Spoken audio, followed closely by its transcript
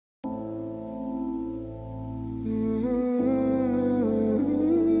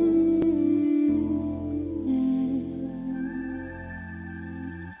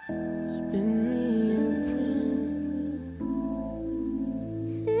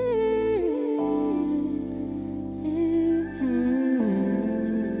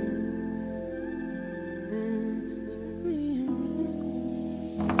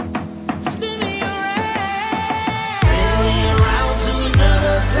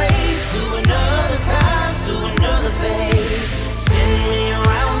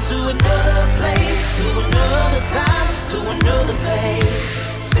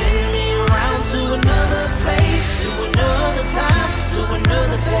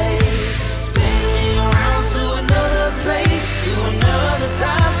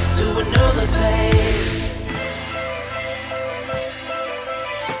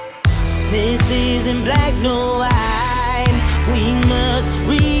in black, no white. We must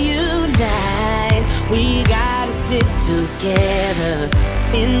reunite. We gotta stick together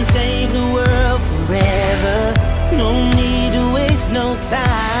and save the world forever. No need to waste no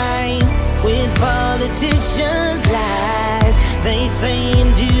time with politicians' lies. They say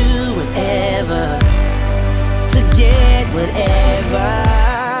and do whatever to get whatever.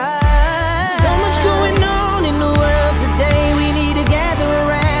 So much going on in the world today. We need to gather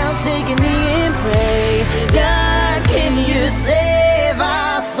around, take a knee and pray. God, can you save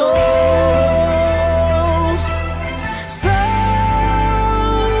our souls? Souls.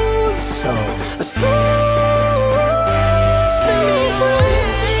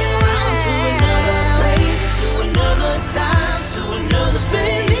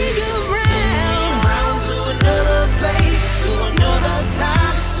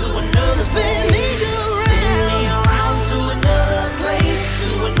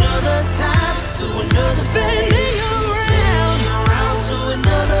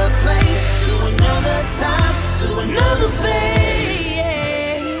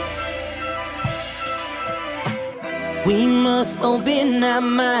 We must open our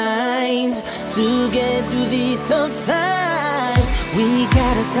minds to get through these tough times. We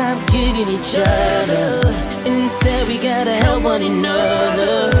gotta stop killing each other. Instead we gotta help one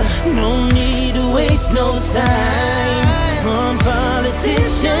another. No need to waste no time on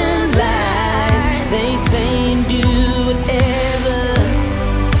politicians' lies. They say and do whatever